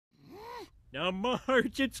Now,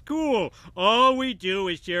 Marge, it's cool. All we do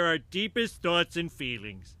is share our deepest thoughts and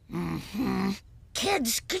feelings. Mm-hmm.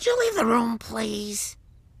 Kids, could you leave the room, please?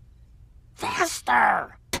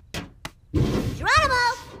 Faster!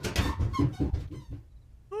 Geronimo!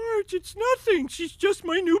 Marge, it's nothing. She's just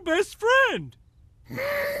my new best friend.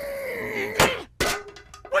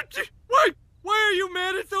 Why are you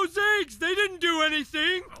mad at those eggs? They didn't do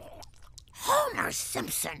anything. Homer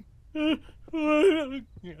Simpson.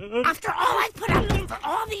 After all I've put up with for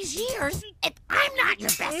all these years, if I'm not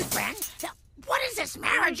your best friend, what is this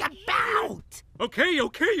marriage about? Okay,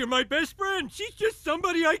 you're my best friend. She's just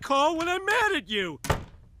somebody I call when I'm mad at you.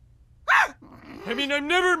 I mean, I'm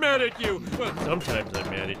never mad at you. Well, sometimes I'm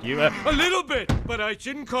mad at you. A little bit, but I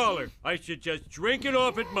shouldn't call her. I should just drink it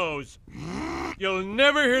off at Moe's. You'll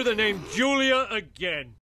never hear the name Julia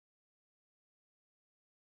again.